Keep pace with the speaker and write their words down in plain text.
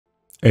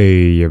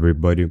Hey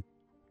everybody,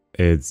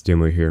 it's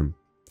Dimo here.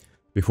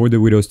 Before the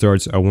video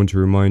starts, I want to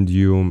remind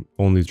you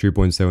only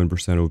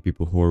 3.7% of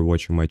people who are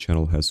watching my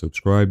channel has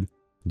subscribed.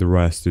 The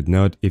rest did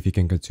not. If you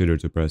can consider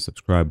to press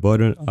subscribe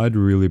button, I'd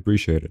really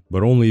appreciate it.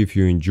 But only if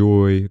you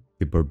enjoy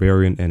the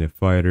barbarian and a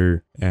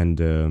fighter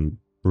and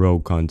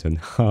rogue content.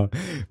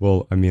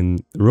 Well, I mean,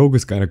 rogue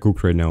is kind of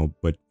cooked right now,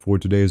 but for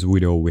today's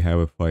video we have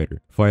a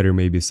fighter. Fighter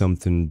may be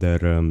something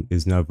that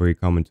is not very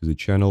common to the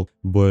channel,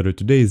 but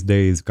today's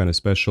day is kind of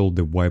special.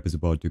 The wipe is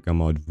about to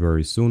come out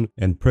very soon,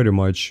 and pretty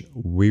much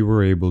we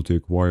were able to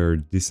acquire a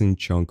decent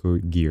chunk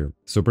of gear.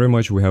 So pretty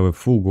much we have a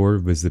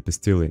Fulgor with the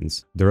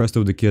Pestilence. The rest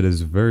of the kit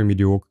is very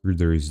mediocre,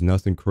 there is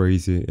nothing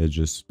crazy, it's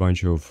just a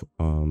bunch of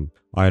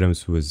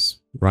items with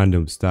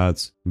random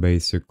stats.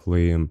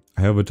 Basically,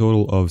 I have a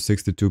total of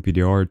 62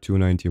 PDR,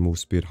 290 move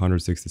speed,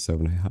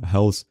 167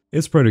 health.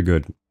 It's pretty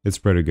good. It's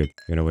pretty good,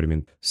 you know what I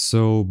mean.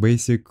 So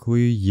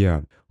basically,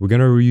 yeah, we're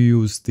gonna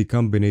reuse the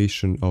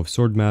combination of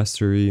sword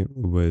mastery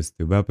with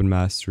the weapon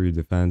mastery,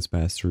 defense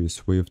mastery,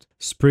 swift,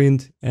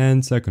 sprint,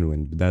 and second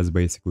wind. That's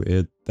basically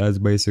it. That's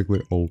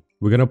basically all.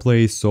 We're gonna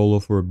play solo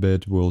for a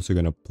bit, we're also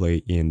gonna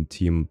play in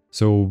team.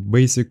 So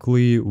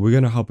basically, we're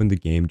gonna hop in the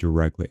game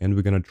directly and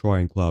we're gonna try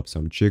and clap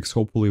some chicks.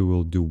 Hopefully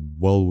we'll do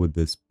well with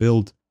this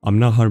build. I'm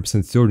not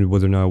 100% certain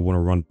whether or not I want to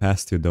run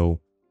past it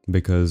though,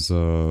 because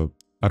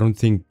I don't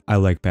think I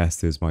like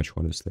past it as much,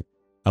 honestly.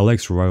 I like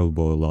survival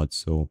bow a lot,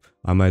 so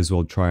I might as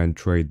well try and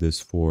trade this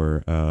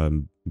for,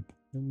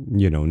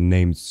 you know,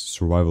 named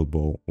survival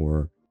bow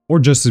or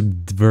just a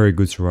very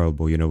good survival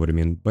bow, you know what I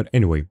mean? But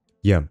anyway,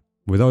 yeah.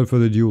 Without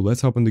further ado,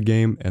 let's hop in the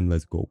game and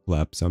let's go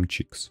clap some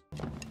chicks.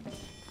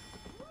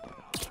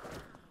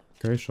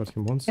 Okay, shot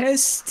him once.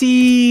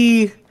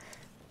 Esty!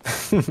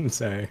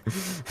 Sorry.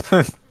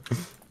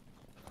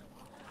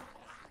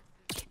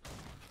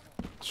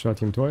 Shot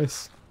him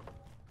twice.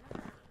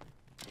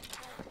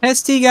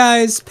 Pesty,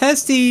 guys!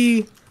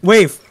 Pesty!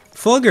 Wait,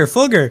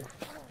 Fulgor!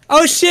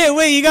 Oh shit,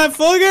 wait, you got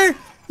Fulgor?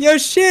 Yo,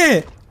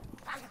 shit!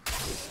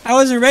 I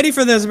wasn't ready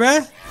for this,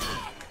 bruh.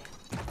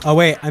 Oh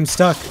wait, I'm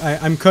stuck.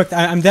 I'm cooked.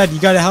 I'm dead. You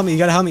gotta help me. You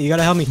gotta help me. You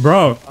gotta help me.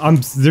 Bro,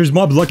 there's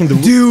mob blocking the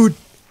dude.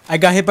 I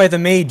got hit by the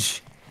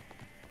mage.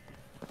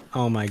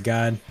 Oh my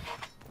god,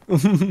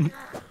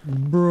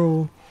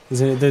 bro.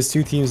 There's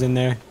two teams in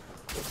there.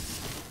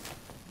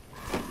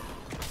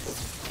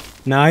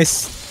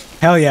 Nice.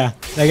 Hell yeah,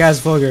 that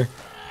guy's Fulgor.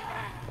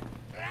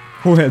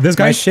 Who hit this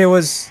guy? My shit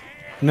was.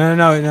 No.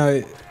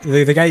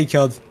 The guy you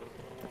killed.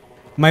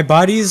 My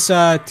body's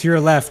to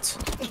your left,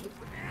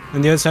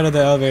 on the other side of the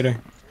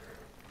elevator.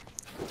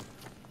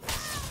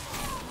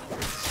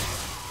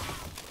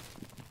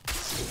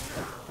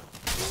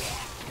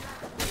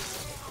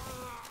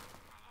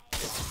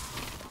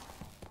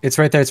 It's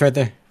right there, it's right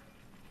there.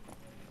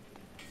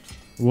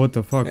 What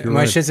the fuck?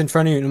 My shit's in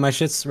front of you. My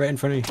shit's right in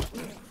front of you.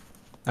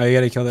 Oh, you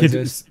gotta kill that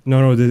dude.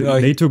 No,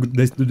 they took it.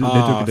 They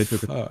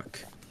took it.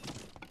 Fuck.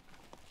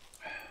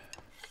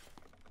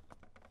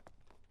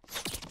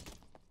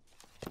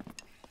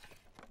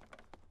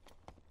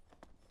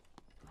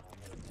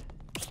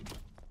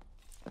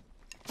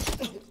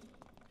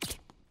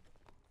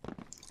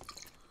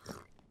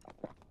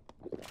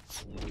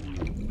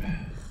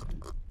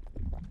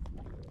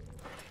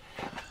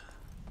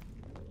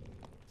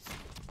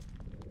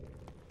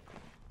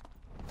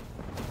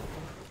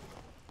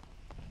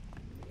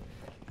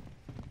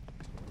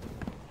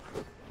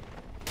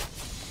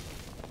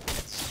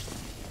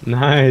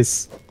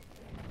 Nice.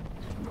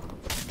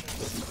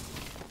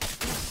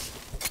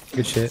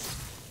 Good shit.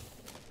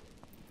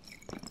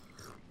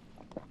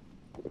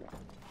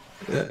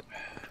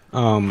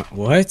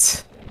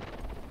 What?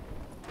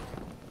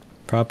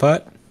 Prop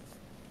pot?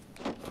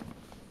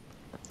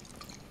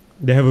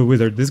 They have a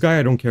wizard. This guy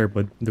I don't care,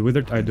 but the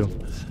wizard I do.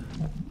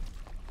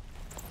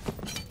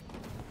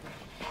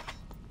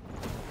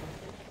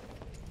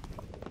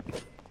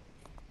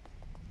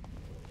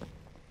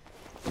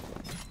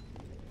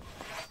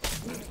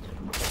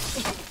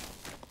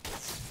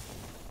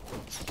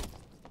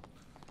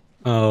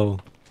 Oh.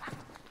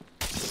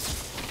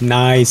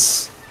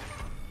 Nice.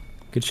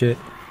 Good shit.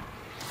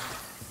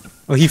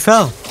 Oh, he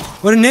fell.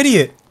 What an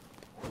idiot.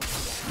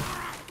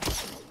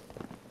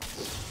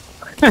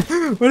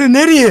 What an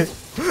idiot.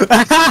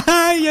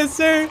 Yes,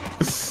 sir.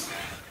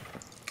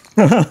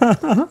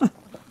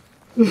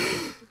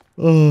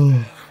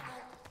 Oh.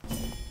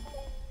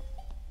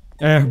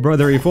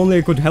 Brother, if only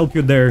I could help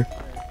you there.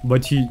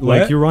 But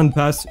you run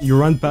past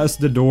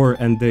the door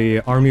and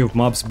the army of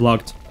mobs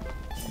blocked.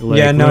 Like,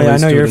 yeah, no, I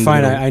know you're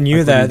fine. I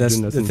knew that. That's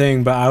the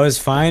thing. But I was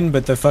fine.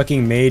 But the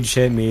fucking mage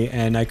hit me,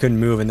 and I couldn't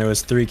move. And there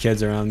was 3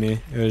 kids around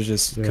me. It was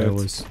just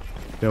cooked.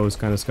 That was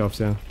kind of scuffed,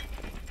 yeah.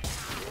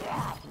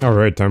 All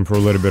right, time for a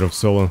little bit of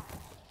solo.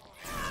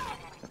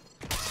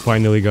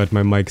 Finally got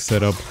my mic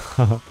set up.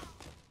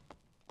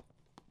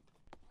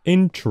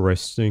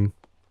 Interesting.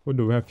 What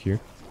do we have here?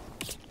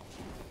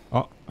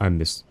 Oh, I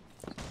missed.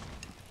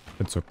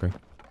 It's okay.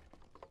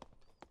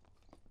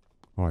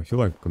 Oh, I feel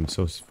like I'm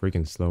so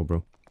freaking slow,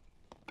 bro.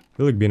 I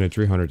feel like being at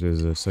 300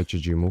 is such a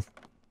G move.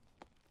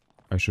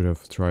 I should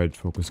have tried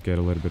focus get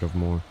a little bit of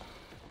more.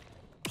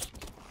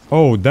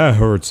 Oh, that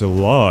hurts a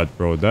lot,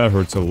 bro. That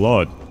hurts a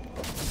lot.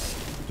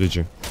 Did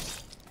you?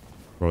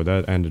 Bro,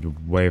 that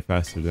ended way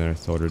faster than I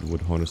thought it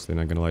would, honestly,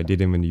 not gonna lie. I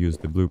didn't even use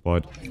the blue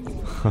pod.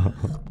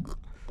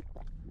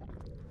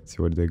 See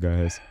what the guy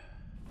has.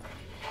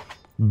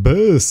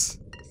 Bass!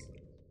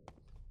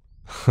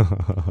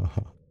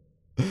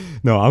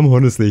 No, I'm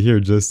honestly here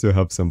just to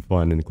have some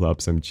fun and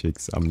clap some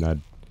chicks. I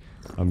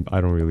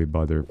don't really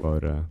bother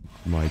about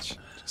much.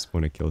 Just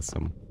wanna kill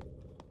some.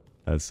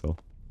 That's all.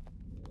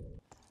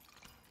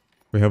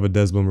 We have a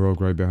Deathbloom rogue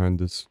right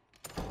behind us.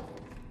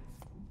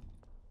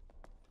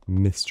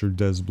 Mr.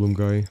 Deathbloom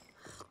guy.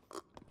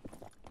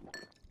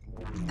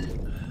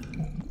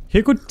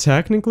 He could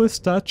technically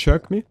stat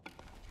check me,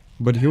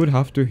 but he would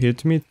have to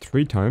hit me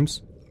 3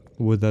 times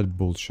with that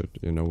bullshit,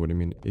 you know what I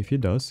mean? If he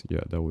does,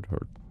 yeah, that would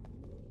hurt.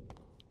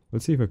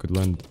 Let's see if I could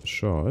land a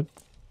shot.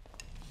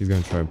 He's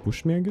gonna try and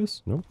push me, I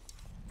guess? No?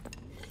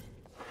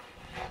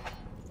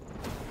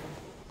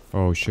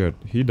 Oh shit,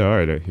 he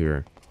died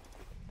here.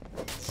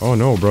 Oh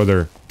no,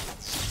 brother.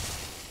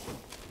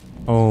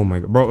 Oh my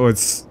god, bro,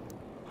 it's...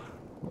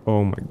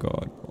 Oh my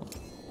god.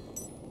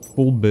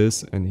 Full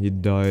bis and he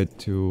died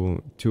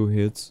to 2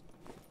 hits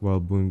while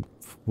being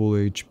full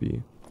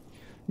HP.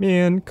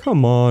 Man,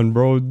 come on,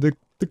 bro. The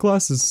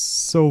class is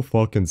so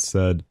fucking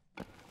sad.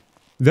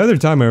 The other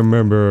time I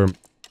remember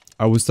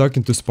I was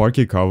talking to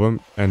Sparky Kava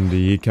and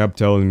he kept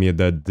telling me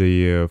that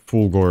the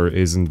Fulgor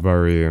isn't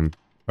very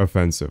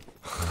offensive.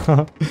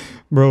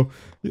 Bro,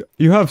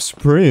 you have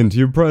sprint,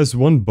 you press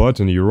one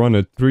button, you run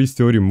a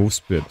 330 move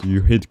speed,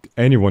 you hit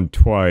anyone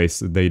twice,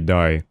 they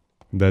die.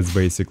 That's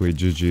basically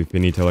GG,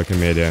 finita la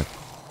commedia.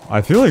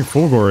 I feel like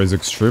Fulgor is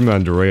extremely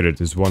underrated,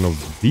 it's one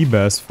of the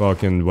best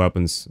fucking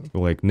weapons,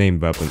 like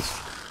named weapons.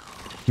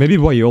 Maybe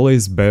Viola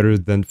is better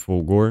than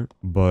Fulgor,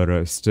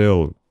 but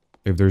still,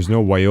 if there's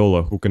no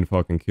Viola, who can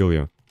fucking kill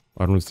you?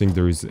 I don't think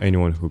there is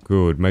anyone who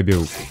could. Maybe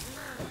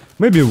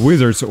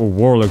Wizards or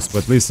Warlocks,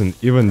 but listen,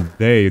 even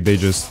they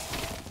just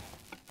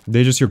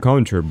your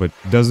counter, but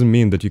doesn't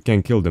mean that you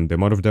can't kill them. The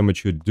amount of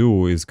damage you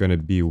do is gonna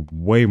be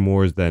way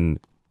more than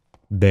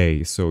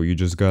they, so you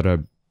just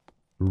gotta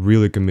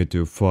really commit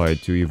to a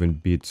fight to even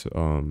beat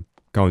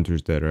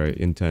counters that are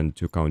intent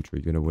to counter,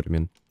 you know what I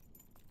mean?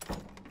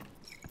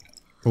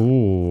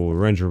 Oh,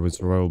 Ranger with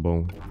Survival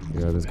Bow.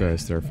 Yeah, this guy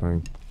is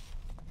terrifying.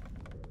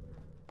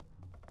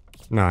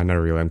 Nah, not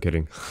really, I'm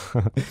kidding.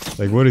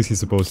 Like, what is he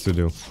supposed to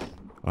do?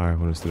 I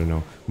honestly don't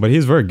know. But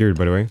he's very geared,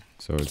 by the way,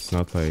 so it's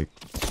not like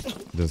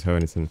he doesn't have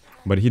anything.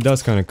 But he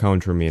does kind of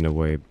counter me in a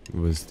way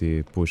with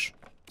the push.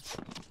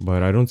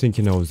 But I don't think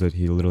he knows that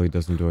he literally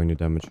doesn't do any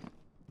damage.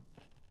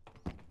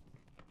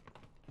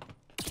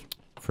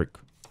 Frick.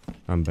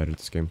 I'm bad at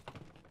this game.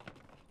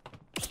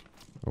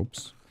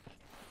 Oops.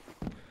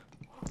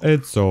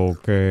 It's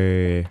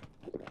okay.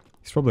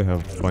 He's probably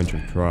have a bunch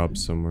of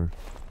traps somewhere.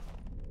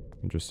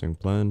 Interesting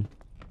plan.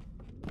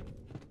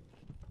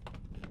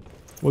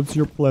 What's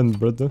your plan,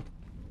 brother?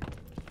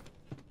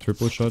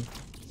 Triple shot?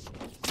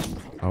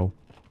 Ow.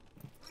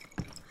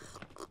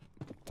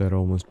 That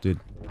almost did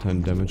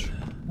 10 damage.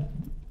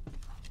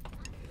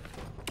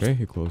 Okay,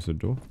 he closed the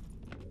door.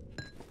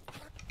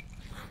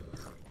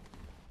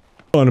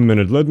 Hold on a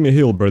minute, let me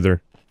heal,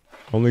 brother.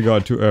 Only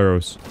got 2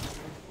 arrows.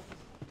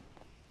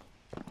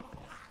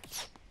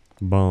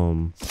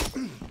 Bomb.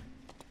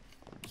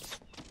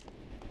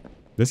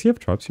 Does he have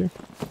traps here?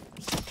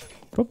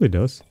 Probably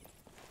does.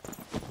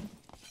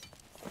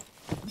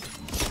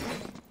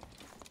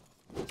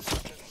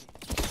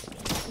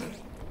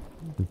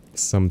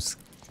 Some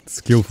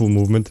skillful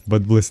movement,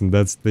 but listen,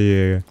 that's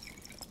the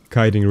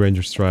kiting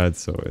ranger strat,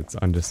 so it's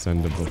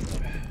understandable.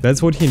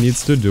 That's what he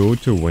needs to do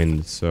to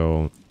win,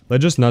 so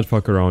let's just not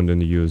fuck around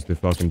and use the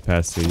fucking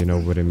passive, you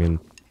know what I mean?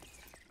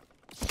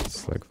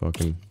 It's like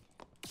fucking...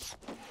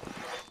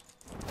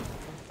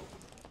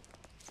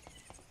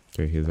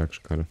 Okay, he's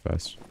actually kind of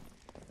fast.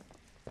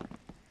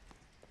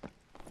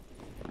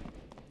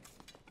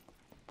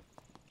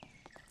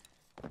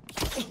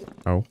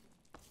 Oh.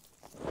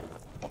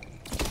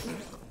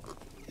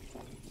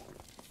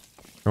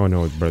 Oh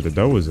no, brother,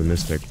 that was a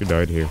mistake. You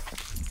died here.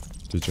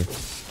 Did you?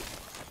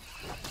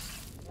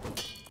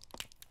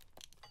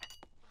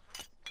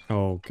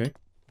 Oh, okay.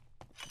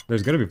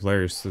 There's gotta be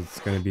players.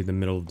 It's gonna be the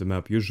middle of the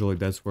map. Usually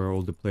that's where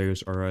all the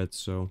players are at,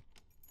 so...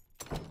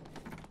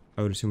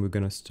 I would assume we're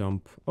gonna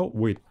stomp... Oh,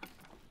 wait.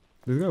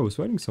 This guy was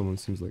fighting someone,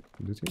 seems like.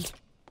 Did he?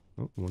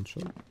 Oh, one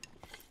shot.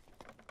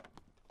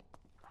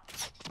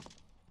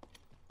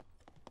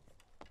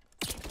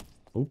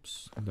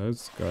 Oops,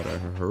 that's gotta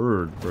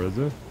hurt,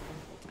 brother.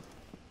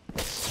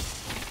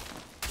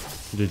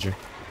 Did you?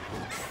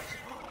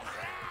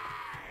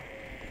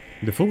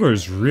 The Fulgor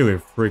is really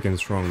freaking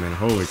strong, man.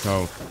 Holy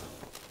cow.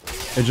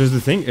 And just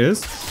the thing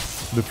is,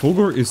 the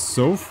Fulgor is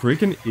so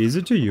freaking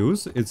easy to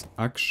use, it's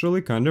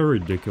actually kinda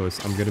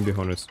ridiculous, I'm gonna be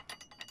honest.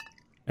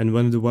 And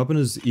when the weapon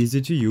is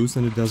easy to use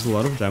and it does a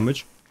lot of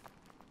damage,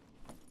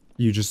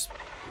 you just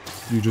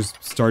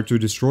start to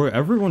destroy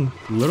everyone,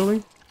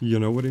 literally. You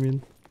know what I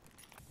mean?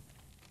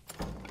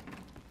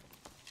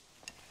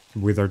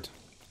 Withered.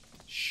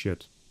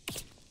 Shit.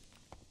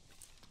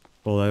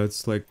 Well,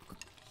 it's like...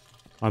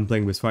 I'm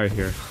playing with fire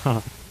here.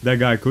 That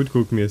guy could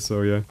cook me,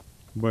 so yeah.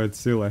 But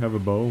still, I have a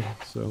bow,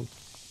 so...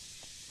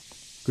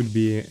 Could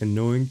be an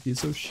annoying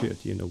piece of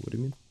shit, you know what I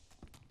mean?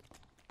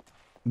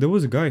 There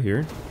was a guy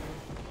here.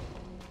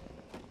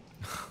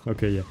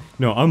 Okay, yeah.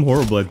 No, I'm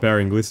horrible at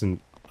parrying.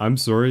 Listen, I'm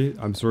sorry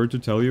to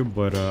tell you,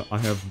 but I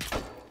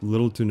have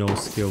little to no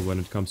skill when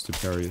it comes to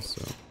parries,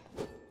 so...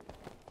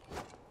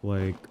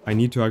 Like, I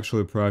need to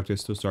actually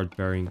practice to start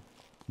parrying.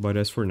 But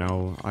as for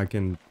now, I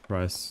can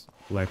press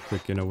left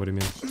click, you know what I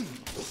mean?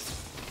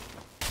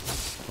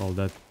 Oh,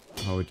 that's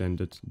how it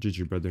ended.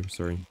 GG, brother,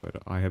 sorry,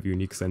 but I have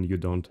uniques and you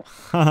don't.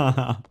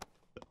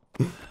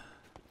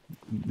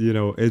 You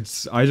know,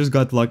 it's... I just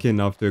got lucky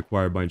enough to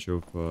acquire a bunch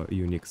of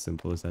uniques,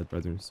 simple as that,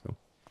 brother, so...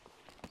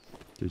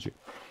 GG.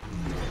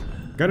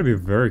 Gotta be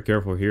very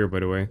careful here, by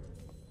the way.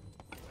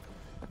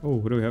 Oh,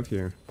 what do we have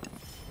here?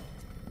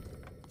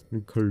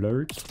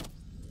 Cleric?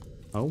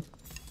 Ow.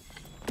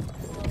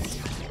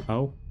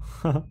 Ow.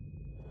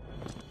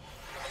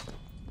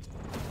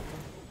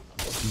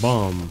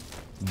 Bomb.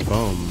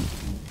 Bomb.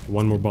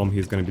 One more bomb,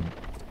 he's gonna be...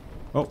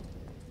 Oh.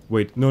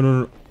 Wait, no,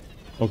 no, no.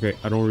 Okay,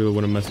 I don't really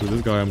want to mess with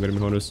this guy, I'm gonna be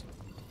honest.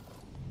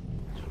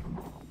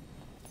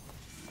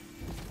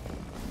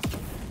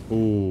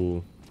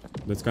 Ooh.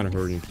 That's kind of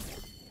hurting.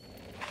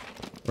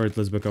 Alright,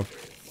 let's back up.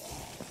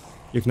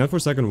 If not for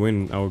second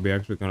wind, I would be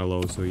actually kind of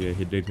low, so yeah,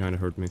 he did kind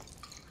of hurt me.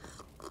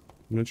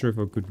 I'm not sure if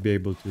I could be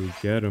able to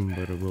get him,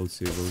 but we'll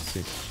see, we'll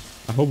see.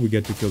 I hope we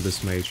get to kill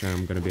this mage, and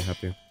I'm gonna be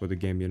happy for the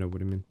game, you know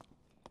what I mean.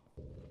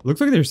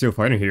 Looks like they're still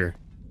fighting here.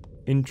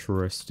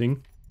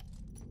 Interesting.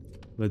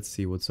 Let's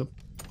see what's up.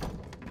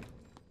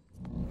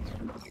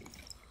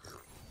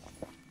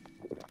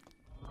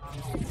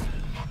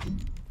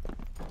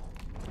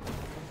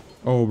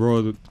 Oh,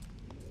 bro.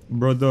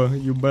 Brother,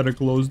 you better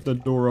close the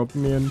door up,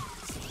 man.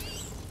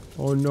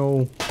 Oh,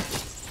 no.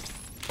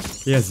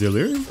 He has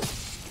delirium?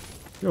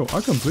 Yo,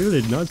 I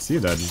completely did not see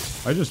that.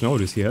 I just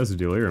noticed he has a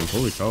delirium.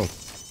 Holy cow.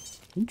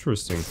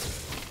 Interesting.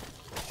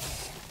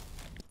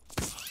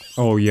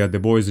 Oh yeah, the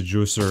boy is a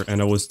juicer,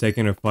 and I was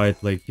taking a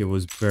fight like he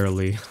was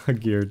barely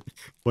geared.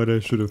 But I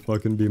should have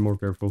fucking been more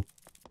careful.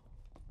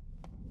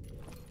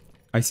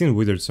 I seen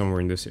Withered somewhere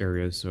in this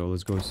area, so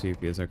let's go see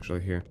if he is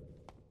actually here.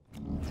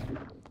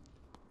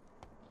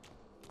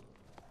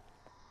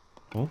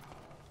 Oh?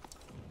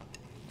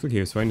 Looks like he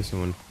was finding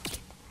someone.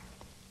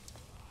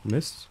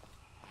 Missed?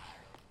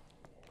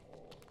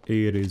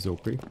 It is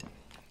okay.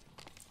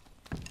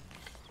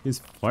 He's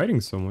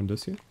fighting someone,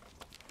 does he?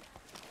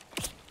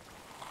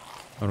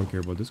 I don't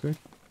care about this guy.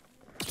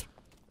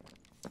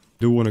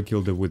 Do want to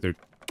kill the Withered.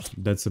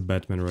 That's a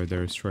Batman right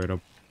there, straight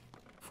up.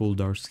 Full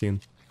dark skin.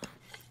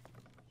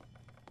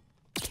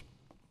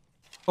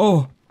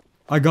 Oh!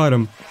 I got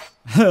him!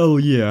 Hell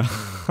yeah!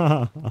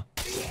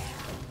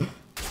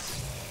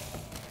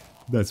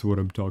 That's what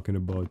I'm talking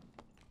about.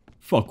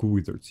 Fuck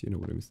Wizards, you know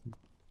what I'm saying.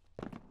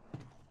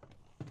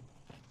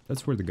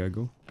 That's where the guy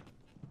go?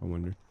 I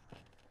wonder.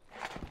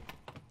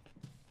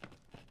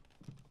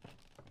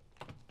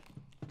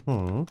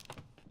 Huh.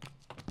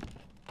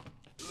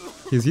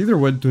 He's either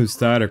went to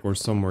static or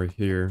somewhere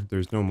here.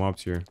 There's no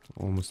mobs here.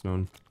 Almost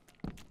none.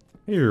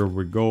 Here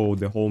we go.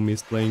 The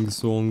homies playing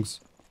songs.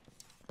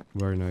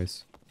 Very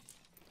nice.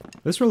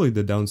 That's really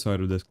the downside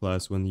of this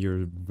class when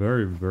you're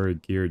very, very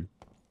geared.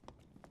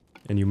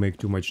 And you make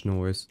too much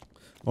noise.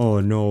 Oh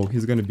no,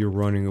 he's gonna be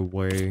running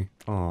away.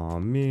 Aw,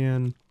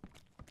 man.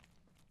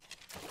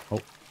 Oh.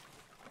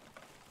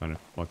 Kinda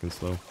fucking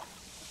slow.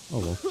 Oh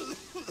well.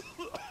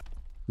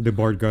 The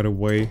Bard got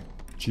away.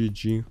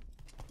 GG.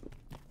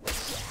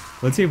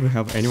 Let's see if we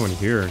have anyone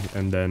here,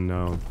 and then,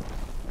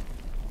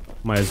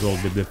 might as well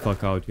get the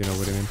fuck out, you know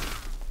what I mean?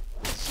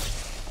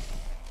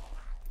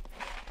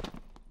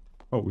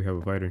 Oh, we have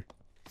a fighter.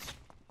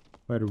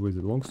 Fighter with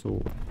a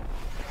longsword.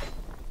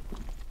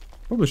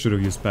 Probably should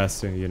have used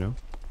passing, you know?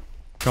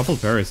 Couple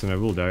parries and I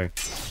will die.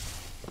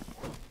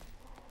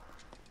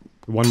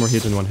 One more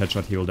hit and one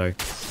headshot, he will die.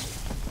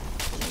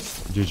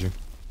 GG.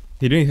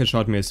 He didn't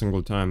headshot me a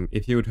single time.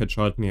 If he would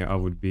headshot me, I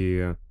would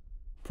be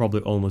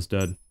probably almost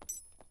dead.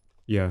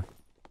 Yeah.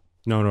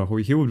 No,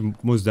 he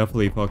would most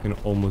definitely fucking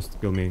almost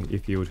kill me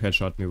if he would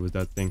headshot me with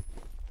that thing.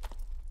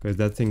 Because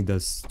that thing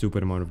does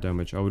stupid amount of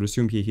damage. I would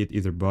assume he hit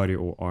either body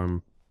or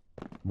arm.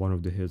 One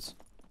of the hits.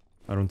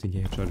 I don't think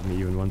he headshotted me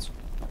even once.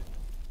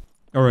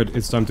 Alright,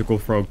 it's time to call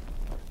Frwg.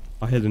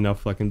 I had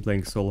enough fucking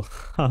playing solo.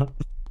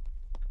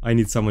 I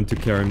need someone to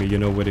carry me, you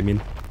know what I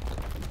mean?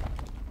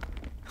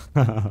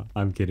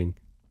 I'm kidding.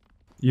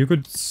 You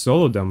could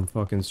solo them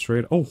fucking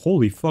straight. Oh,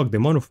 holy fuck, the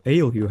amount of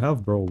ale you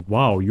have, bro.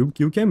 Wow, you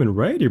came in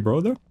ready,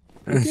 brother.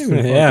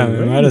 Yeah,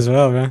 we might as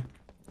well, man.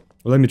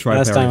 Well, let me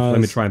try parry. Let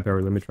me try and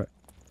parry. Let me try.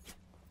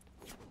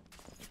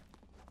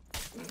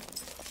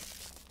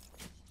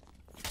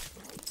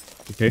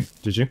 Okay,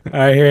 GG.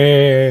 Alright,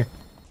 here.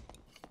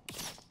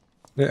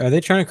 Are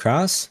they trying to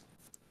cross?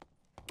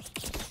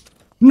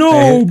 No!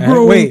 No,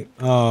 bro. Wait.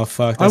 Oh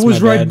fuck. That's I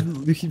was my right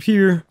bad.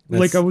 here.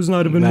 Like I was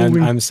not even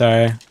moving. I'm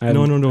sorry.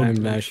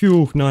 No.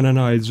 Phew.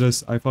 No. It's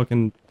just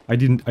I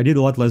did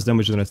a lot less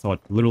damage than I thought.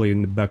 Literally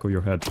in the back of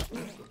your head.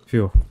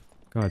 Phew.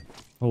 God.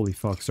 Holy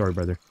fuck. Sorry,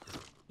 brother.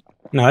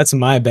 No, that's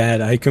my bad.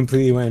 I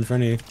completely went in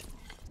front of you.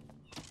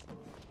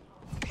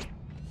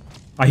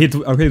 I hit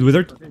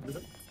Wizard.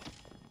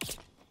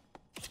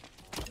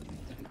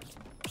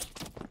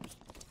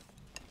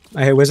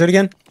 I hit Wizard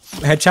again.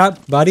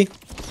 Headshot. Body.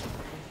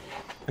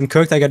 I'm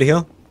cooked. I gotta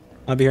heal.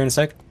 I'll be here in a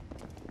sec.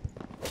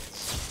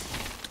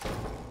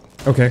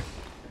 Okay.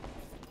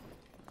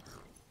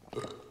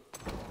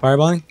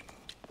 Fireballing.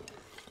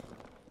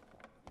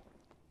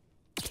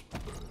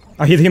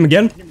 I hit him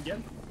again.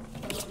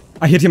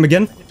 I hit him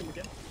again.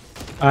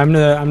 I'm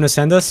gonna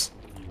send us.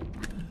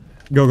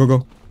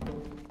 Go.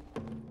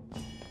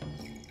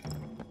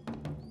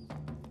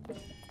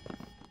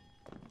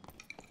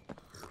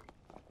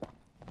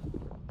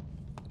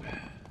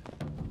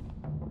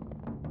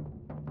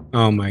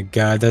 Oh my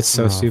god, that's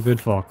so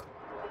stupid. Fuck.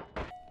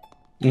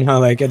 You know,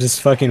 like I just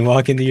fucking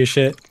walk into your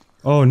shit.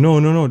 Oh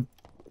no.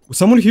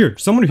 Someone here.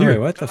 Oh, wait,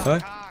 what the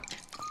fuck?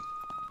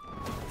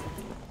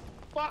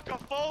 Fuck a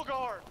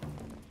Fulgor!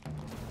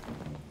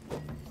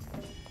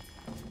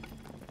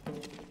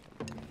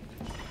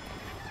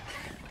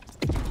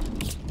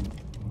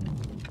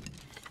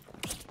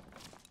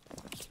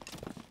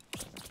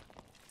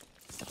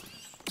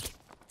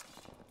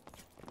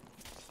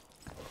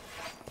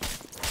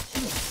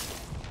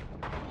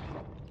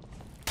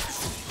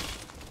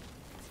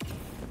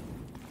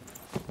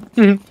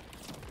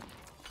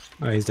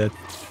 Oh, he's dead.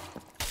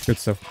 Good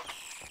stuff.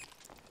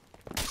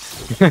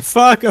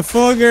 Fuck a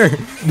Fulgor!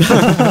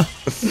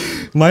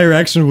 My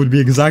reaction would be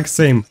exact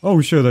same.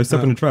 Oh shit, I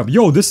stepped in a trap.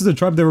 Yo, this is the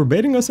trap they were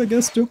baiting us, I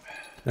guess, too?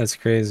 That's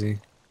crazy.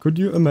 Could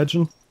you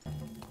imagine?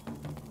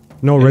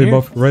 No, red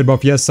buff, red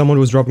buff. Yes, someone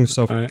was dropping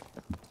stuff. Alright.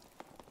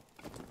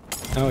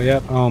 Oh,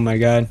 yep. Oh my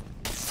god.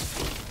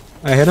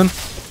 I hit him.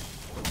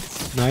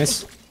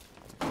 Nice.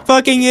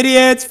 Fucking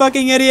idiots!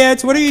 Fucking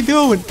idiots! What are you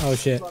doing? Oh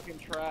shit. Fucking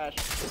trash.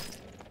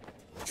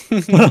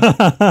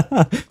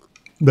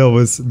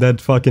 That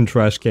fucking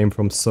trash came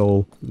from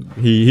Soul.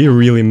 He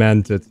really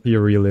meant it. He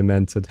really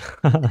meant it.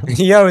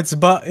 Yo, it's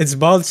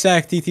bald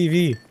sack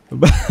TTV.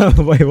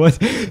 Wait, what?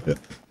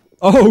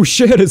 Oh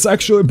shit, it's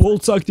actually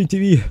Bolt Suck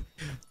TTV.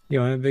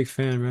 Yo, I'm a big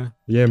fan, bro.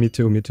 Yeah, me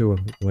too.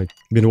 Like,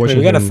 been watching. Wait,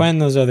 we gotta find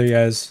those other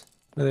guys.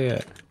 Where they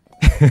at?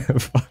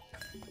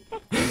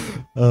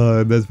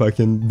 That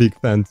fucking big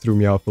fan threw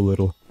me off a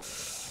little.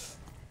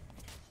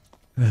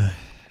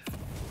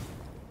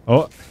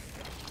 Oh.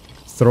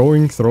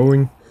 Throwing.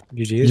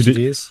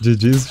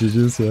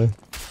 GG's, yeah.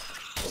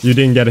 You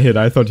didn't get hit,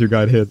 I thought you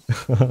got hit.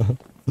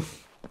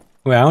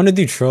 Wait, I wanna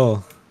do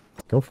troll.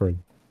 Go for it.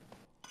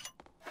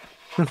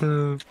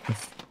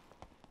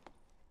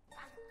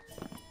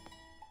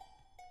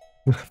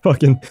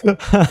 Fucking...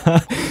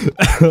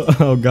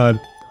 Oh god.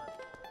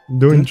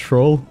 Doing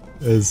troll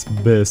is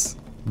this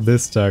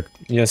tech.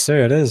 Yes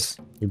sir, it is.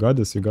 You got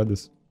this.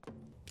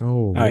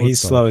 Oh, Oh, he's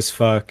slow as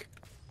fuck.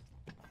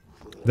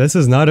 This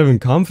is not even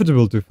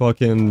comfortable to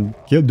fucking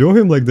do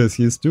him like this.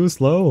 He's too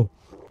slow.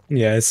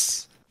 Yeah,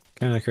 it's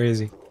kind of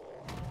crazy.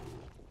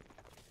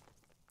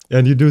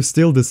 And you do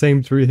still the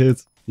same 3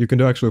 hits. You can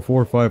do actually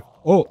 4 or 5.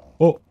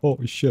 Oh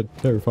shit,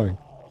 terrifying.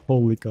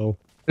 Holy cow.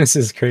 This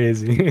is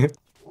crazy.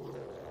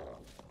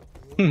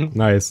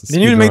 Nice.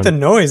 Didn't even make the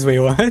noise, wait,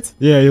 what?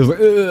 Yeah, he was like,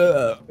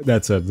 ugh.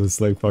 That's it.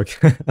 It's like fuck.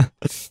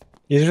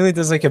 Usually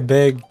there's like a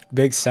big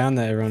sound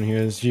that everyone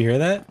hears. Did you hear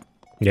that?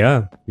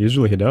 Yeah,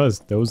 usually he does.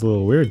 That was a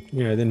little weird.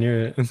 Yeah, I didn't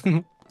hear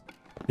it.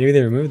 Maybe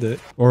they removed it.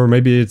 Or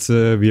maybe it's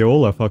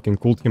Viola fucking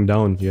cooled him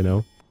down, you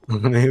know?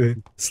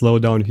 Maybe. Slow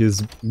down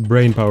his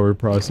brain power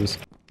process.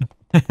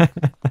 I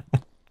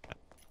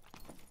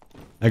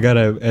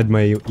gotta add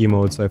my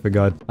emotes, I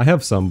forgot. I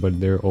have some, but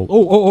they're all...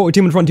 Oh,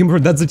 team in front,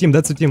 that's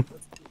the team.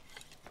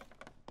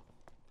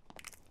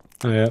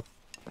 Oh, yeah.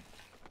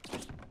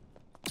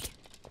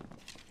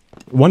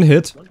 One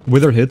hit,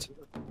 wither hit.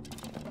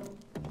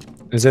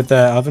 Is it the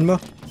oven bow?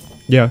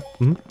 Yeah.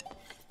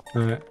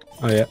 Alright.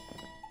 Oh, yeah.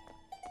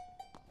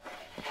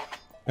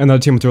 Another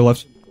team to your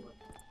left.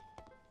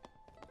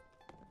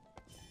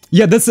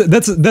 Yeah, that's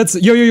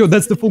yo,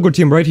 that's the Fulgor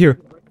team right here.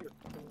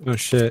 Oh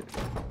shit.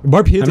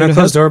 Barb hit. I'm gonna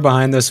close the door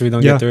behind us so we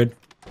don't get through it.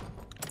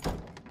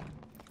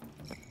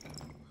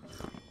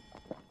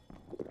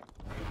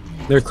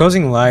 They're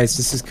closing lights.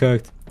 This is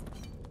cooked.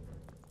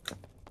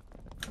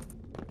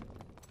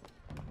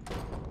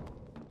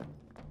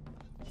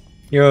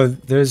 Yo,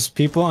 there's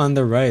people on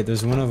the right.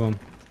 There's one of them. I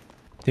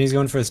think he's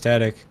going for a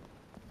static.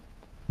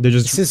 They're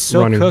just this is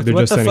so running. cooked. They're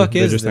What just the standing. fuck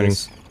They're is just this?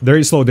 standing.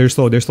 They're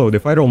slow. The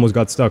fighter almost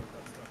got stuck.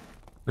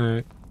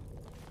 Alright.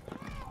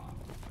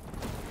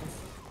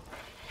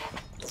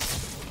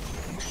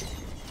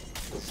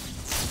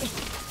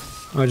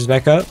 Oh, just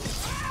back up.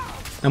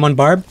 I'm on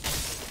Barb.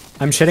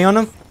 I'm shitting on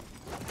him.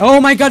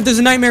 Oh my god, there's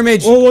a nightmare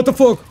mage. Oh, what the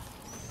fuck?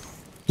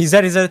 He's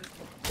dead.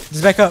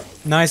 Just back up.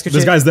 Nice, good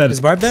This shit. guy's dead.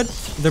 Is Barb dead?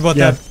 They're both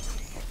Yeah. dead.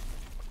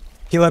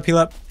 Heal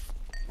up.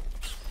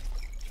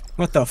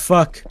 What the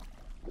fuck?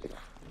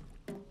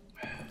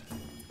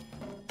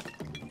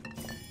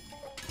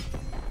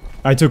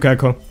 I took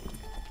Echo.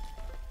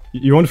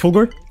 You want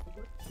Fulgor?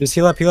 Just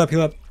heal up, heal up,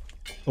 heal up.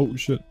 Oh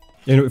shit.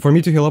 And for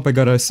me to heal up, I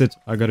gotta sit.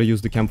 I gotta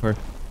use the campfire.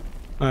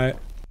 Alright.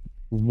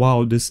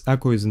 Wow, this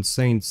Echo is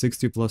insane.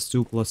 60 plus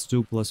 2 plus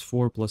 2 plus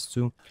 4 plus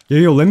 2.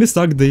 Yo, let me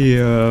stock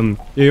the...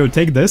 Yo,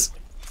 take this.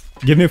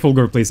 Give me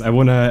Fulgor, please. I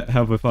wanna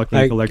have a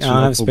fucking collection I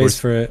don't have of space Fulgors.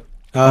 for it.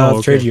 I'll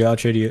okay. trade you, I'll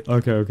trade you.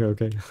 Okay.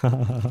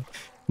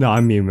 No, I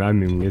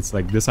mean, it's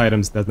like, this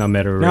items does not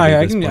matter No, already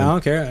I at this can, I point.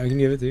 don't care. I can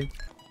give it to you.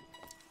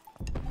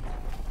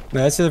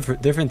 No, that's a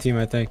different team,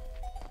 I think.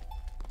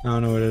 I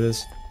don't know what it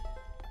is.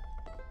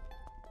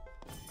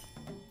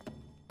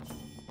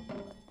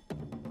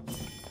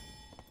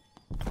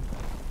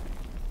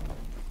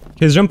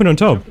 He's jumping on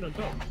top.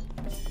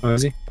 Oh,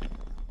 is he?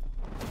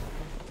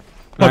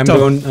 Fucked up.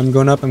 I'm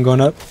going up, I'm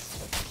going up.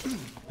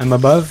 I'm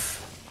above.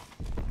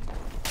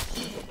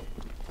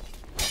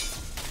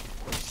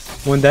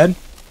 One dead?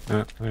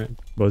 Oh, alright.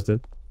 Both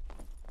dead.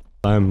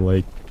 I'm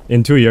like,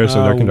 in 2 years, so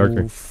dark and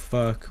darker. Oh,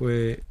 fuck,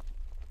 wait.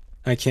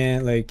 I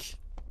can't, like...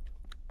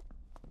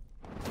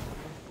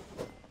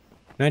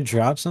 Can I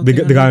drop something?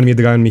 The guy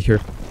on me here.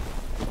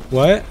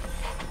 What?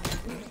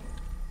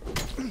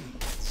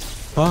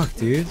 Fuck,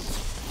 dude.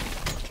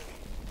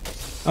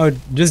 Oh,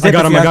 just I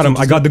got him.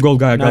 I got the gold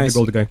guy. I got the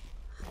gold guy.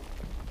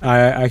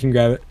 I can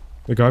grab it.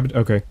 You grabbed it?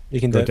 Okay. You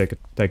can Go take it.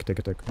 Take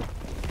it.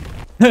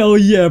 Hell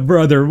yeah,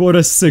 brother. What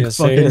a sick Yes,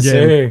 sir, fucking yes,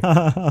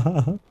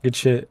 game. Good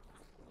shit.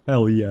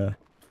 Hell yeah.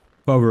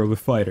 Power of a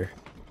fighter.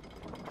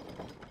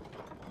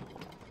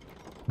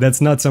 That's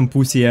not some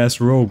pussy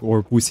ass rogue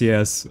or pussy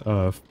ass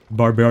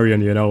barbarian,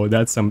 you know.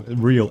 That's some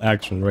real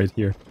action right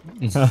here.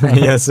 Yes,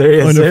 sir.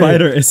 Yes, On sir. a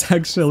fighter, it's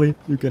actually,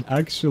 you can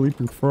actually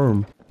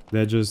perform.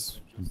 That just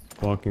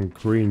fucking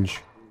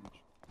cringe.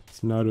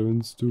 It's not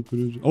even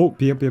stupid. Oh,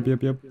 yep.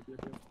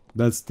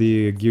 That's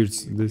the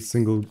gears, the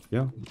single,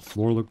 yeah,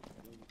 Warlock.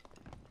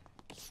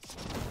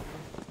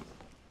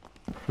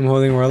 I'm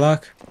holding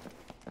Warlock.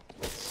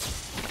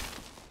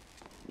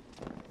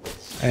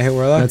 I hit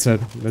Warlock.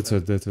 That's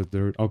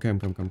it. Okay, I'm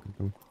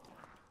come.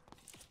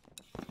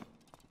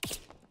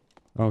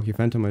 Oh, he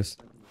phantomized.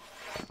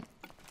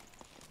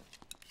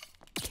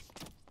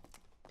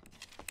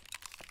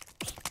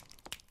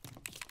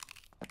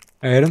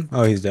 I hit him.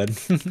 Oh, he's dead.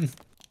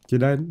 He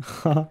died?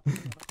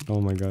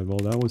 Oh my god, well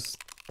that was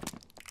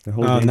the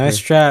whole Oh,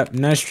 gameplay.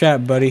 nice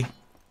trap, buddy.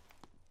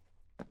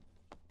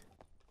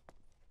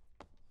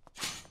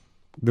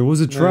 There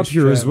was a trap Nice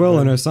here as trap, well,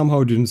 bro. and I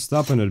somehow didn't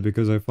stop on it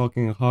because I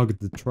fucking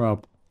hugged the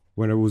trap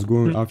when I was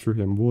going after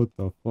him. What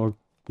the fuck?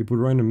 He put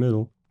right in the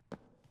middle.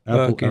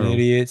 Apple Fucking arrow.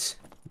 idiots.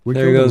 We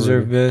There killed goes him their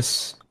already.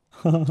 abyss.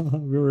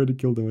 We already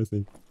killed him, I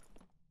think.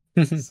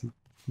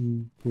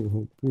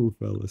 Poor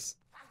fellas.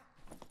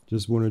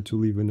 Just wanted to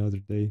leave another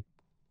day.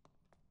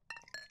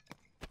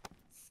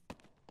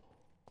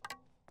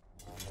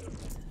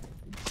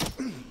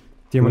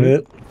 Damn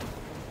it.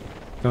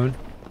 Going.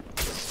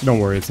 Don't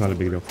worry, it's not a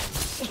big deal.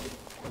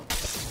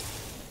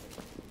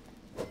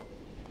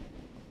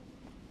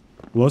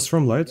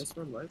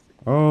 LostFromLight?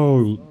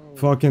 Oh,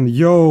 fucking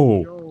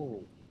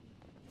yo!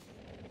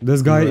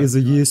 This guy is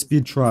a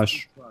ESP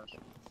trash.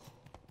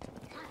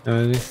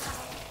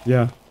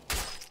 Yeah.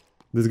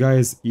 This guy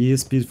is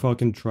ESP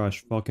fucking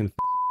trash. Fucking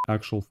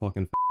actual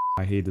fucking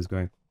I hate this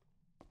guy.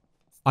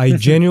 I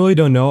genuinely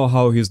don't know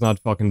how he's not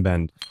fucking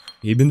banned.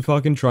 He been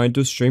fucking trying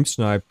to stream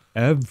snipe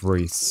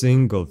every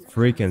single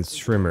freaking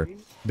streamer.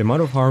 The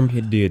amount of harm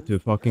he did to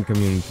fucking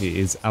community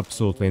is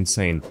absolutely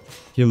insane.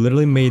 He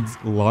literally made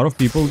a lot of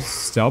people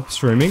stop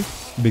streaming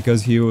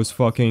because he was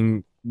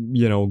fucking,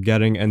 you know,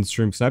 getting end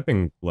stream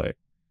sniping play.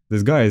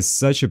 This guy is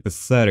such a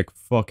pathetic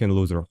fucking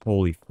loser.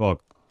 Holy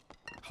fuck.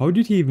 How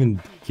did he even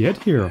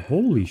get here?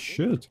 Holy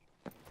shit.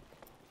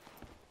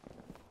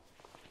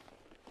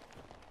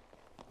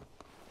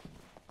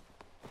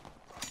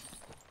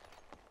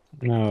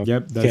 No.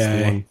 Yep, that's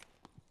the one.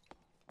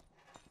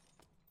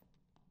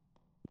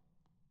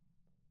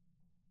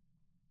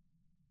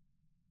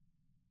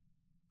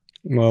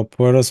 Well,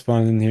 portal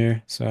spawned in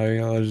here, so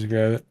I'll just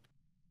grab it.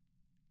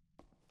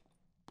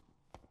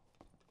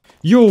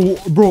 Yo,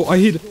 bro, I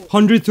hit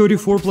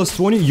 134 plus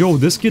 20. Yo,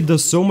 this kid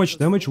does so much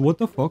damage. What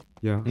the fuck?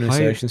 Yeah. Nice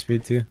action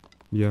speed too.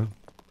 Yeah.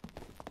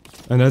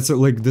 And that's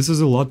like, this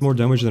is a lot more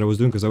damage than I was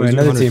doing because I was Wait,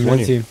 doing another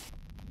 120. team.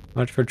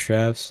 Watch for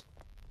traps.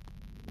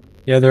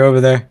 Yeah, they're over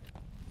there.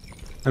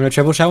 I'm gonna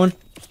triple shot one.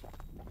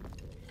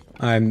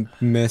 I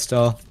missed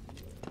all.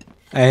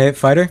 I hit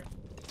fighter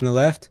on the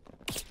left.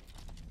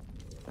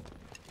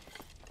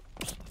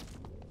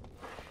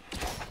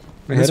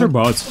 I hit These are him.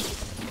 bots.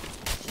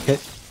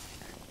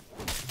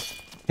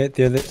 Hit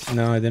the other.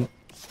 No, I didn't.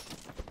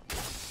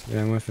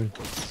 Yeah, I'm with him.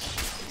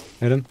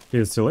 Hit him. He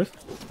is still alive?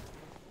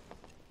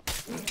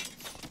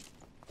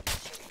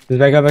 Just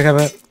back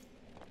up.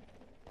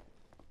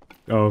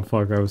 Oh,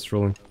 fuck, I was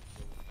trolling.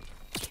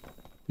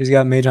 He's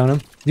got mage on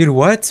him. Dude,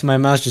 what? My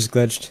mouse just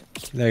glitched.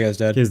 That guy's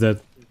dead. He's dead.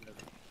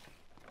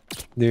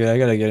 Dude, I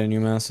gotta get a new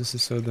mouse. This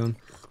is so dumb.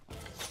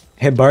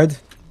 Hit Bard.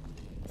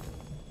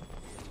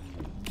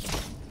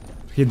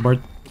 Hit Bart.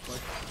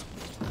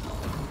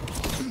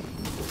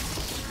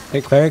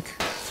 Hit Cleric.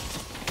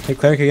 Hit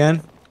Cleric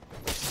again.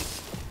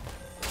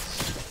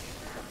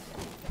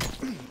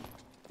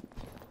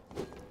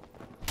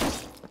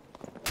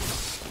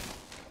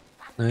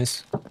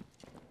 Nice.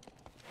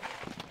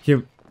 He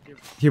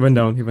went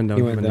down. He went down.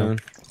 He went down.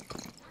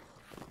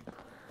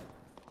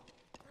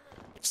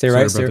 Stay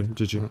right, stay brother.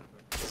 GG.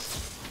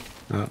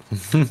 Oh.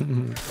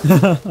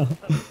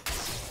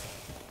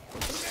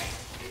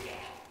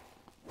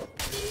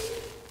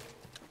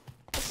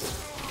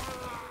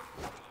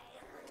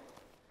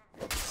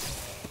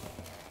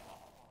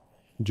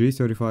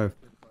 G35.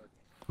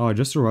 Oh,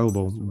 just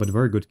survivable, but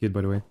very good kid,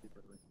 by the way.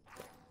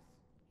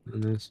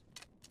 Nice.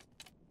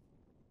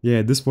 Yeah,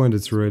 at this point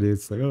it's ready.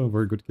 It's like, oh,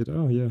 very good kid.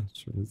 Oh yeah,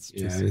 sure. It's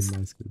just a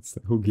nice kid. It's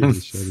like, who gives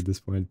a shit at this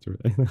point?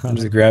 Right? I'm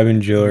just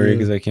grabbing jewelry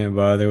because I can't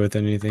bother with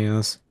anything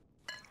else.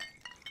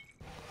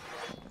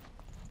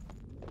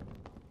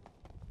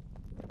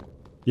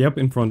 Yep,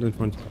 in front, in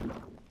front.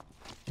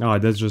 Ah,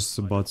 that's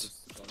just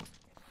bots.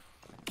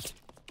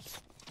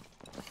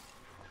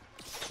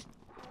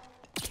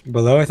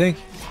 Below, I think.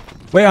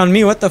 Wait, on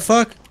me, what the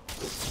fuck?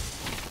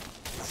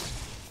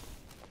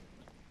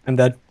 I'm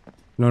dead.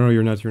 No, no,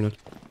 you're not, you're not.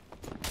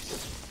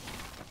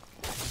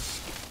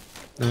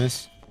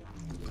 Nice.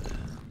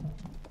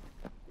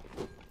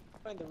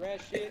 Find the red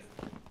shit.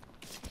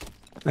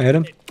 I hit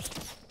him.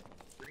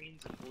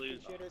 Greens and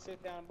blues.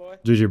 Sit down, boy.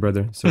 GG,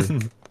 brother. Sorry.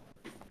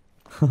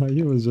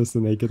 He was just a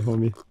naked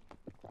homie.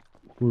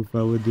 Who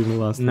fell it didn't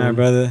last Nah, long.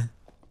 brother.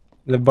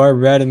 The Barb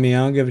ratted me. I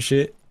don't give a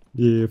shit.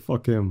 Yeah,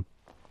 fuck him.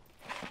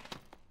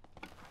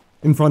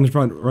 In front,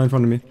 right in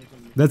front of me.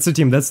 That's the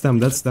team, that's them,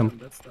 that's them.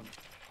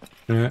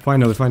 Alright.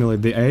 Finally, finally,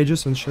 the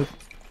Aegis and shit.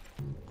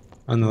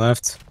 On the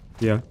left.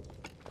 Yeah.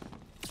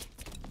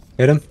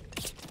 Hit him.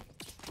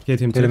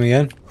 Hit him Hit too. him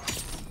again.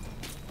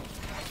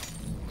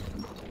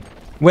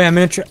 Wait, I'm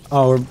in a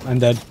oh, I'm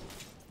dead.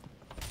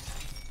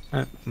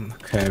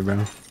 Okay,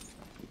 bro.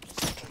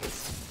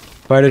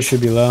 Spider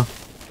should be low.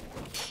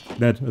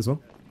 Dead as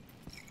well.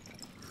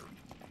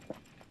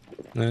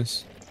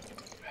 Nice.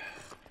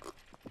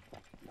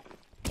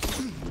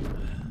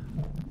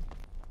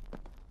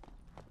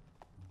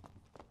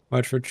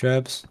 Watch for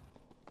traps.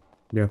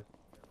 Yeah.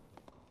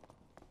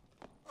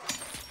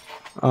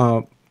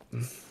 Oh.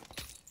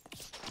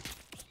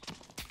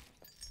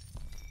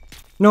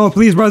 No,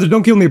 please, brother,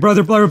 don't kill me,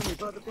 brother, brother.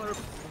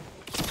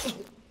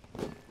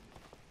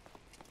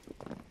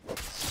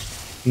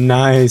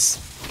 Nice.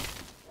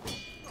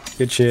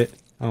 Good shit.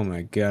 Oh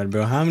my god,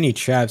 bro. How many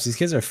traps? These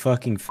kids are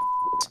fucking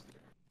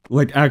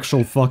Like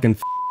actual fucking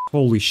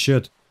holy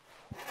shit.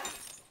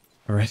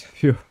 Alright,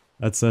 phew.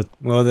 That's it.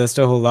 well, that's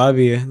the whole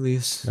lobby, at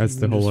least. That's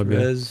the whole Just lobby.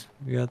 res.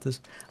 We got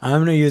this. I'm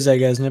gonna use that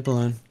guy's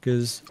Nipalan,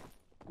 because...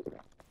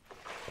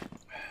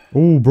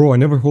 Oh, bro, I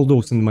never hold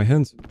those in my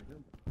hands.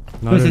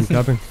 Not even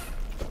tapping.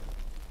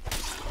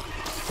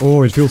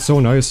 Oh, it feels so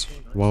nice.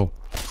 Wow.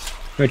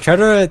 Wait, try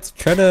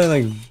to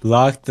like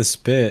block the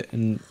spit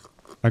and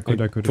I could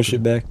push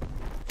it back.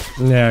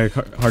 Yeah,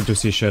 hard to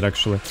see shit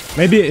actually.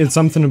 Maybe it's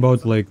something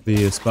about like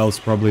the spells.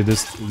 Probably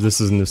this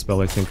isn't the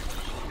spell. I think.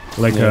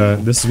 Like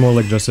this is more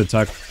like just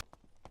attack.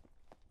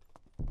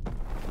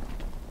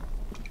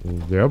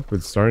 Yep,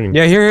 it's starting.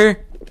 Yeah,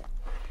 here.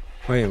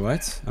 Wait,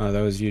 what? Oh,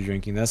 that was you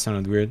drinking. That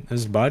sounded weird.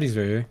 There's bodies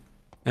right here,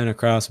 and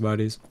across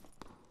bodies.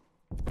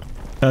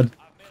 Head.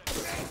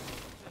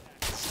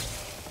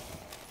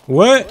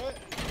 What?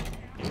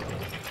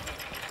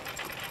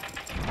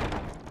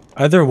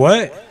 Are there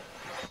what?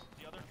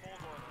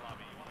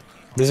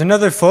 There's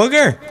another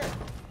Fulgor?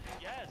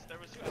 Yes, there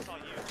was two. I saw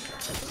you.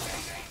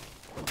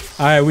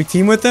 Alright, we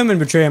team with them and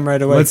betray him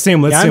right away. Let's see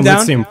him. Let's Yeah, see I'm him. down.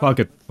 Let's see him. Fuck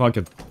it. Fuck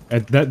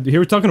it. He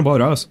was talking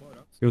about us.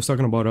 He was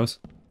talking about us.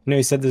 No,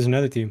 he said there's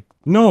another team.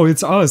 No,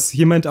 it's us.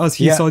 He meant us.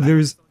 He Yeah. saw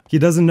there's. He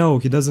doesn't know.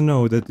 He doesn't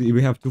know that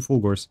we have two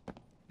Fulgors.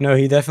 No,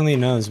 he definitely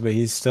knows, but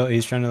he's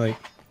trying to like...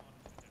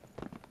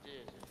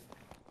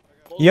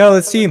 Yo,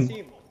 let's team.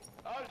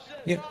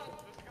 Yeah.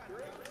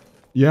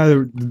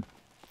 Yeah,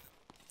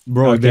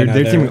 bro, Okay, no,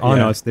 they're teaming on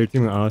yeah. us. They're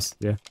teaming on us.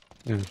 Yeah.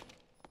 Yeah.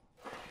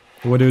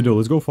 What do we do?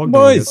 Let's go fuck them,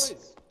 I guess.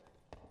 Boys!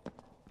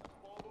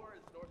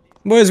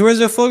 Boys, where's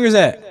the Fulgors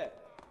at?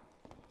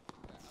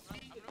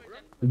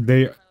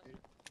 They.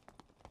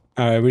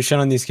 Alright, we shot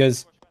on these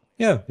kids.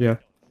 Yeah. Yeah.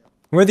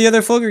 Where are the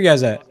other Fulgor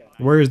guys at?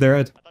 Where is their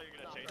at? I thought you were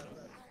gonna chase us.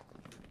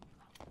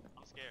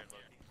 I'm scared,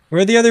 Loki.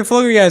 Where are the other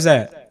Fulgor guys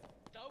at?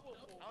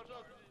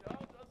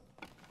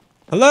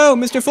 Hello,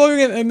 Mr.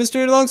 Fulgor,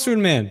 Mr. Longsword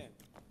Man.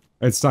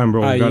 It's time,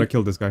 bro. We you- gotta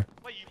kill this guy.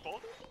 Wait, you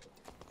both?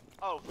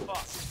 Oh,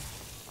 fuck.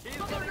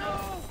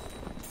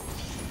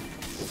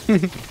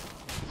 He's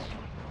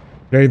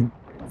They.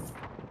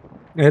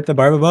 I hit the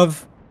Barb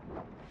above.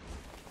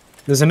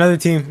 There's another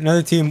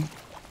team.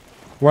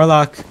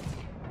 Warlock.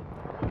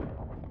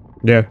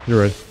 Yeah,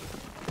 you're right.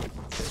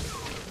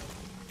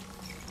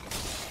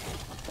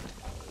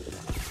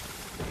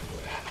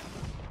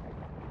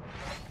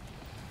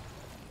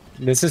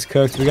 This is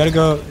cooked. We gotta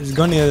go. Just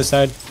go on the other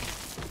side.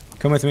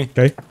 Come with me.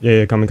 Okay.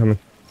 Yeah, coming.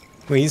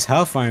 Wait, he's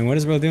hellfiring. What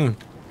is bro doing?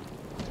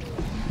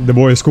 The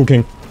boy is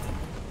cooking.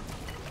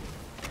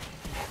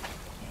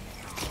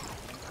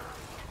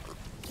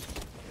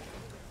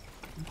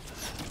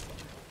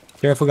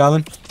 Careful,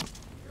 Goblin.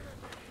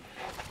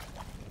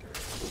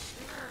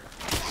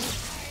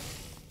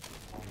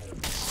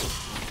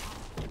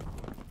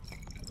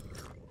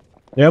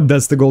 Yep,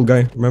 that's the gold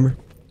guy, remember?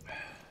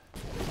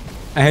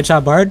 I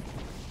headshot Barb.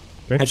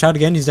 Okay. Headshot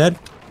again, he's dead.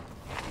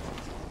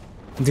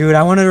 Dude,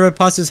 I wanted to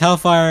riposte his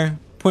Hellfire.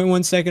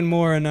 0.1 second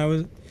more and I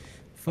was...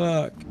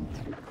 Fuck.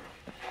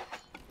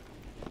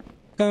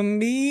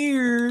 Come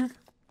here.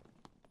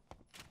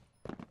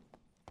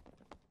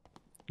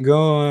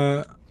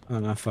 Go, oh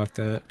no, fuck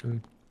that.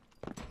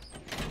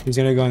 He's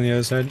gonna go on the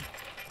other side.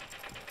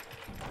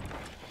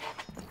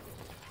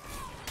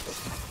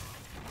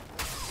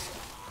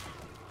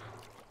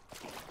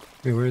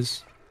 Wait,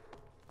 where's...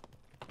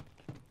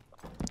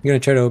 I'm gonna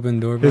try to open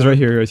the door, bro. He's right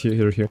here, right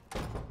here, right here.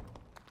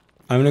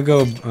 I'm gonna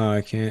go... Oh,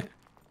 I can't.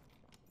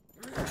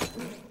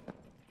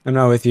 I'm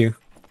not with you.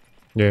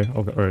 Yeah,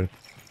 okay, alright.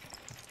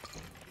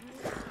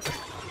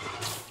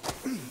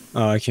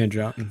 Oh, I can't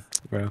drop him,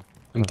 bro.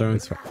 I'm throwing.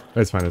 It's fine.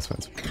 It's fine, it's fine.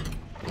 It's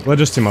fine. Let's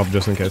just team up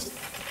just in case.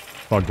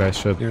 Fuck that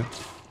shit. Yeah.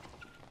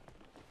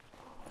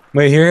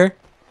 Wait, here?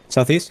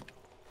 Southeast?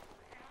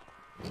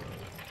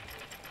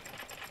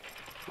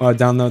 Oh,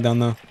 down low, down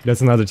low.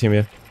 That's another team,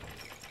 yeah.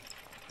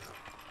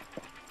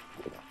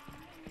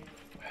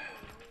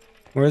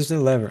 Where's the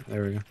lever?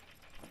 There we go.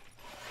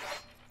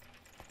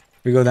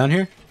 We go down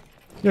here?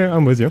 Yeah,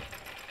 I'm with you.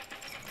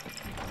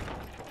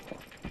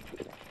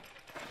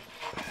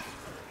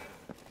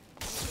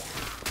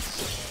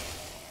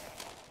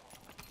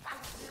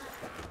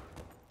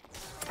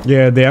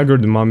 Yeah, they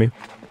aggroed the mommy.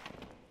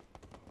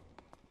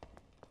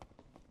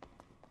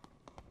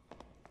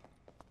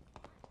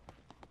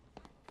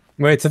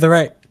 Wait, to the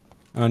right.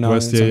 Oh no,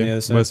 West, it's yeah, on the yeah.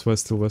 other side. West,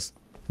 west, to west.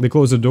 They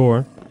closed the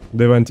door.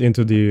 They went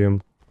into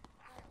the...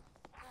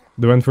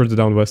 they went further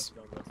down west.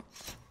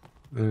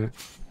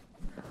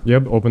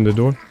 Yep, open the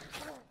door.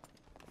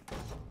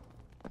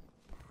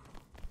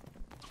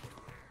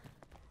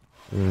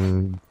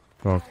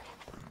 Fuck.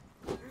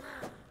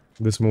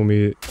 This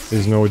mummy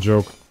is no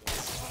joke.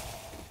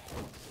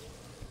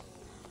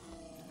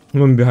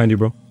 I'm behind you,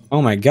 bro.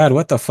 Oh my god,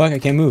 what the fuck? I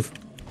can't move.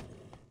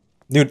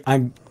 Dude,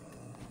 I'm...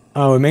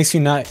 Oh, it makes you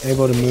not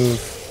able to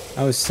move.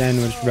 I was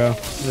sandwiched, bro.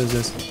 What is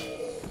this?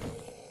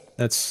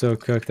 That's so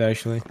cooked,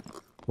 actually.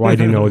 Why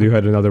do you know you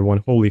had another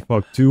one? Holy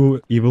fuck,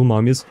 2 evil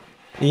mummies?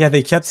 Yeah,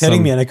 they kept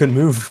hitting me and I couldn't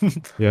move.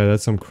 Yeah,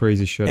 that's some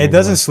crazy shit. It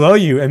doesn't slow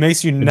you, it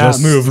makes you not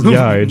just, move.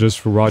 Yeah, it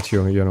just rot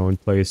you, you know, in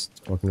place. It's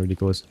fucking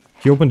ridiculous.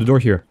 He opened the door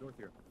here.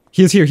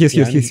 He's here, he's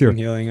Yeah, here, he's here. I'm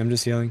healing, I'm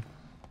just healing.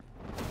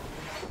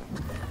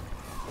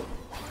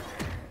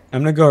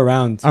 I'm gonna go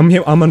around. I'm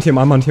him, I'm on him,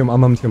 I'm on him,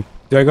 I'm on him.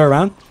 Do I go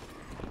around?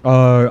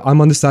 I'm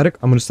on the static,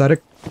 I'm on the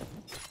static.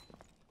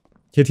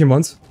 Hit him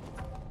once.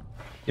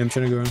 Yeah, I'm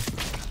trying to go around.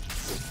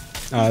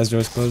 Ah, this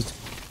door's closed.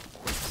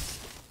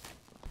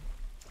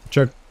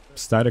 Check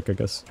static, I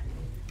guess.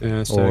 Yeah,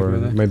 it's Or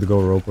maybe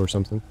go rope or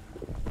something.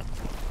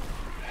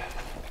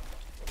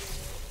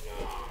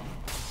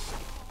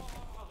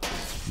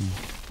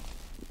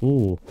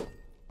 Ooh.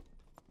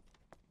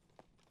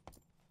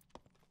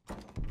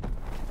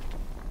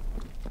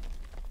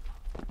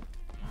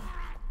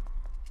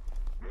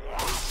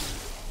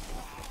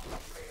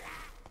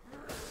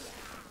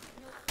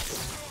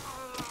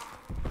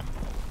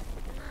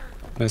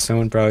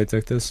 Someone probably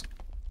took this.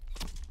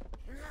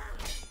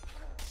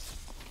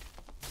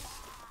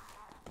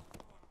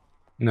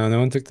 No, no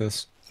one took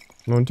this.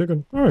 No one took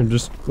it. Alright,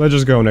 let's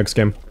just go next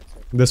game.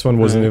 This one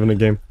wasn't even a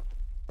game.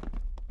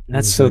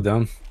 That's so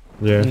dumb.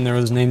 Yeah. And there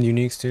was named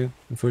uniques too.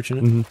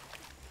 Unfortunate.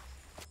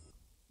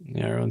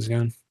 Yeah, everyone's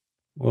gone.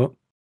 Well,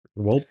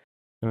 Well,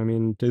 I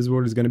mean, this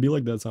world is gonna be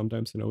like that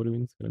sometimes, you know what I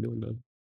mean? It's gonna be like that.